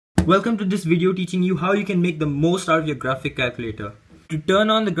Welcome to this video teaching you how you can make the most out of your graphic calculator. To turn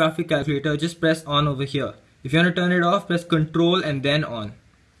on the graphic calculator, just press on over here. If you want to turn it off, press Control and then on.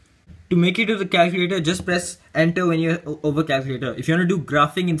 To make it to the calculator, just press enter when you're over calculator. If you want to do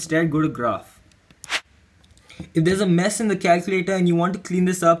graphing instead, go to graph. If there's a mess in the calculator and you want to clean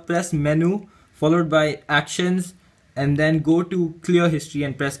this up, press menu followed by actions and then go to clear history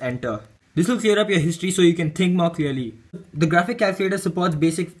and press enter. This will clear up your history so you can think more clearly. The graphic calculator supports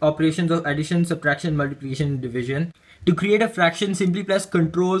basic operations of addition, subtraction, multiplication, and division. To create a fraction, simply press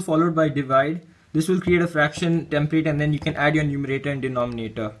Control followed by divide. This will create a fraction template and then you can add your numerator and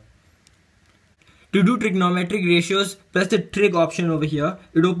denominator. To do trigonometric ratios, press the trig option over here.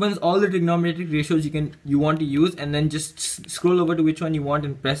 It opens all the trigonometric ratios you want to use and then just scroll over to which one you want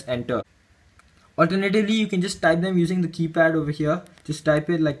and press enter. Alternatively, you can just type them using the keypad over here. Just type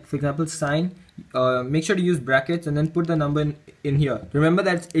it, like for example sine. Make sure to use brackets and then put the number in here. Remember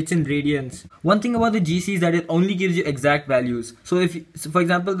that it's in radians. One thing about the GC is that it only gives you exact values. So for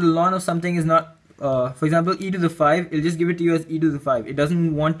example the ln of something is not, for example e to the 5, it'll just give it to you as e to the 5. It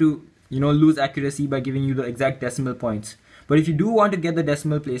doesn't want to lose accuracy by giving you the exact decimal points. But if you do want to get the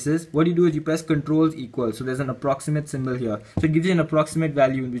decimal places, what you do is you press Control equal. So there's an approximate symbol here. So it gives you an approximate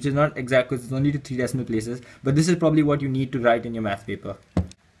value, which is not exact because it's only to 3 decimal places. But this is probably what you need to write in your math paper.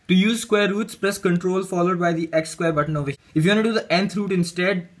 To use square roots, press Control followed by the x square button over here. If you want to do the nth root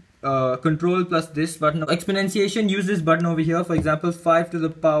instead, Control plus this button. Exponentiation, use this button over here. For example, 5 to the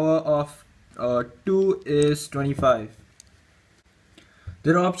power of 2 is 25.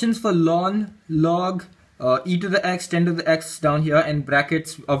 There are options for ln, log, e to the x, 10 to the x down here, and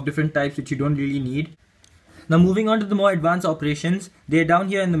brackets of different types which you don't really need. Now moving on to the more advanced operations, they're down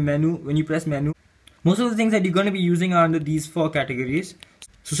here in the menu. When you press menu, most of the things that you're going to be using are under these 4 categories.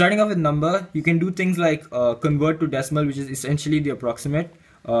 So starting off with number, you can do things like convert to decimal, which is essentially the approximate.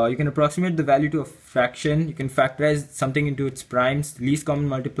 You can approximate the value to a fraction. You can factorize something into its primes, least common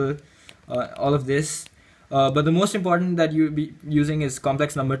multiple, all of this. But the most important that you'll be using is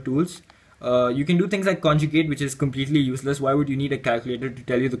complex number tools. You can do things like conjugate, which is completely useless. Why would you need a calculator to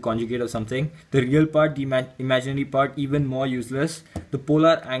tell you the conjugate of something? The real part, the imaginary part, even more useless. The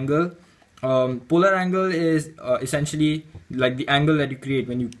polar angle. Polar angle is essentially like the angle that you create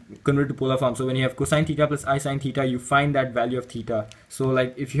when you convert to polar form. So when you have cosine theta plus I sine theta, you find that value of theta. So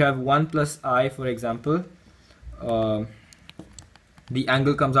like if you have 1 plus I, for example, the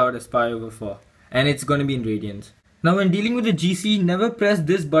angle comes out as pi over 4. And it's going to be in radians. Now when dealing with the GC, never press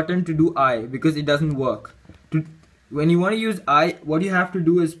this button to do I because it doesn't work. When you want to use I, what you have to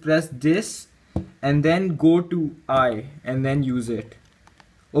do is press this and then go to I and then use it.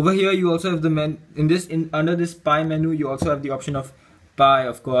 Over here you also have the under this pi menu, you also have the option of pi,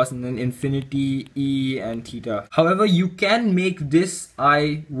 of course, and then infinity, e, and theta. However, you can make this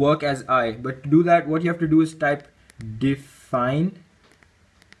I work as I, but to do that, what you have to do is type define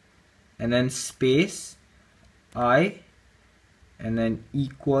and then space I and then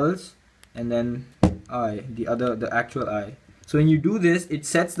equals and then I, the actual I. So when you do this, it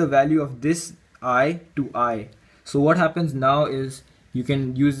sets the value of this I to I. So what happens now is you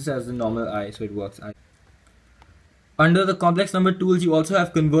can use this as the normal I, so it works. Under the complex number tools, you also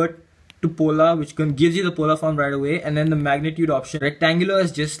have convert to polar, which gives you the polar form right away, and then the magnitude option. Rectangular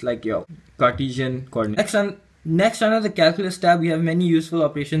is just like your Cartesian coordinate. Next, under the calculus tab, we have many useful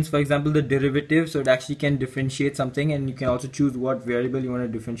operations. For example, the derivative, so it actually can differentiate something, and you can also choose what variable you want to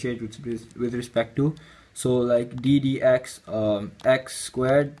differentiate with respect to. So like d dx x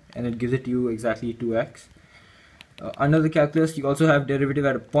squared, and it gives it to you exactly 2x. Under the calculus, you also have derivative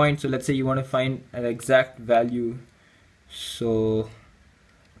at a point. So let's say you want to find an exact value. So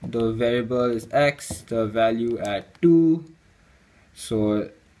the variable is x, the value at 2. So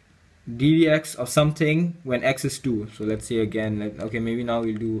ddx of something when x is 2. So let's say again, okay, maybe now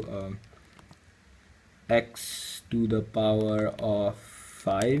we'll do x to the power of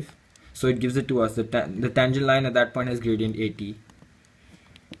 5. So it gives it to us. The tangent line at that point has gradient 80.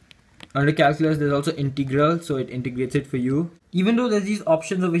 Under calculus, there's also integral, so it integrates it for you. Even though there's these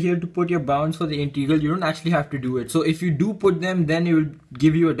options over here to put your bounds for the integral, you don't actually have to do it. So if you do put them, then it will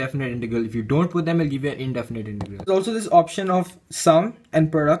give you a definite integral. If you don't put them, it'll give you an indefinite integral. There's also this option of sum and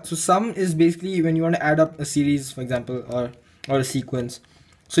product. So sum is basically when you want to add up a series, for example, or a sequence.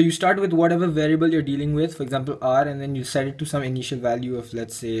 So you start with whatever variable you're dealing with, for example r, and then you set it to some initial value of,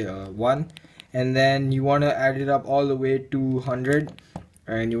 let's say 1, and then you want to add it up all the way to 100.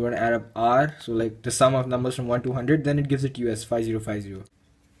 And you want to add up r, so like the sum of numbers from 1 to 100, then it gives it to you as 5050.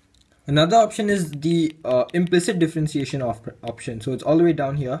 Another option is the implicit differentiation option, so it's all the way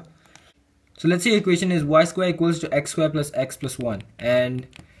down here. So let's say the equation is y square equals to x square plus x plus 1, and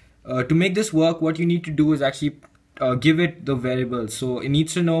To make this work, what you need to do is actually give it the variables. So it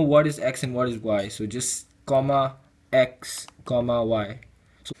needs to know what is x and what is y. So just comma x comma y.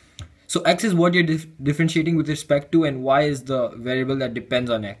 So x is what you're differentiating with respect to, and y is the variable that depends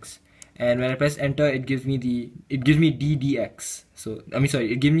on x. And when I press enter, it gives me d dx. So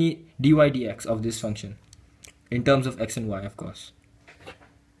it gives me dy dx of this function in terms of x and y, of course.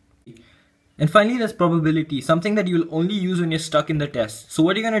 And finally, there's probability, something that you'll only use when you're stuck in the test. So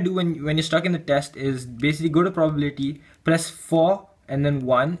what you're going to do when you're stuck in the test is basically go to probability, press 4 and then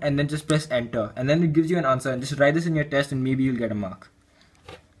 1 and then just press enter. And then it gives you an answer, and just write this in your test and maybe you'll get a mark.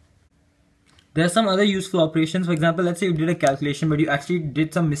 There are some other useful operations. For example, let's say you did a calculation but you actually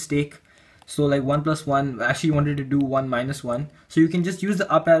did some mistake. So like 1 plus 1, actually you wanted to do 1 minus 1. So you can just use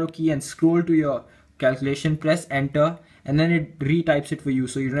the up arrow key and scroll to your calculation, press enter, and then it retypes it for you,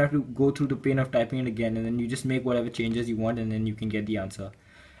 so you don't have to go through the pain of typing it again, and then you just make whatever changes you want and then you can get the answer.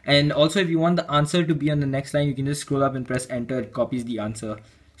 And also, if you want the answer to be on the next line, you can just scroll up and press enter. It copies the answer.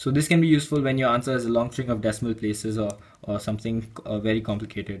 So this can be useful when your answer is a long string of decimal places or something very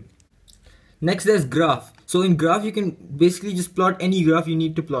complicated. Next, there's graph. So in graph, you can basically just plot any graph you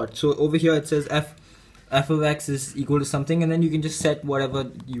need to plot. So over here it says f of x is equal to something, and then you can just set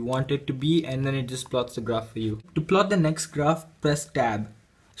whatever you want it to be, and then it just plots the graph for you. To plot the next graph, press tab.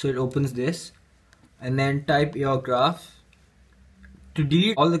 So it opens this, and then type your graph. To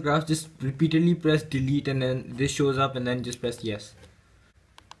delete all the graphs, just repeatedly press delete, and then this shows up, and then just press yes.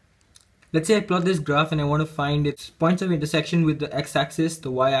 Let's say I plot this graph and I want to find its points of intersection with the x-axis,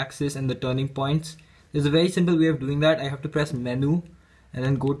 the y-axis, and the turning points. There's a very simple way of doing that. I have to press menu and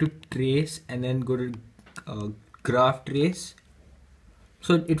then go to trace and then go to graph trace.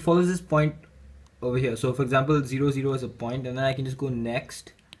 So it follows this point over here. So for example, 0, 0 is a point, and then I can just go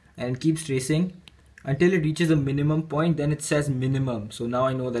next and keeps tracing until it reaches a minimum point. Then it says minimum. So now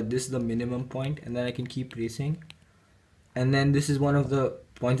I know that this is the minimum point, and then I can keep tracing. And then this is one of the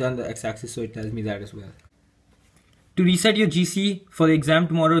points on the x-axis, so it tells me that as well. To reset your GC for the exam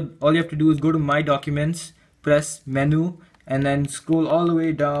tomorrow, all you have to do is go to My Documents, press Menu, and then scroll all the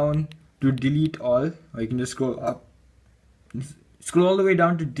way down to Delete All, or you can just scroll up. Scroll all the way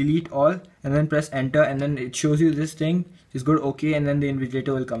down to Delete All, and then press Enter, and then it shows you this thing. Just go to OK, and then the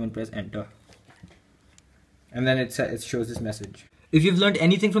invigilator will come and press Enter. And then it shows this message. If you've learned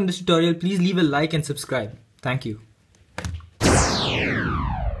anything from this tutorial, please leave a like and subscribe. Thank you.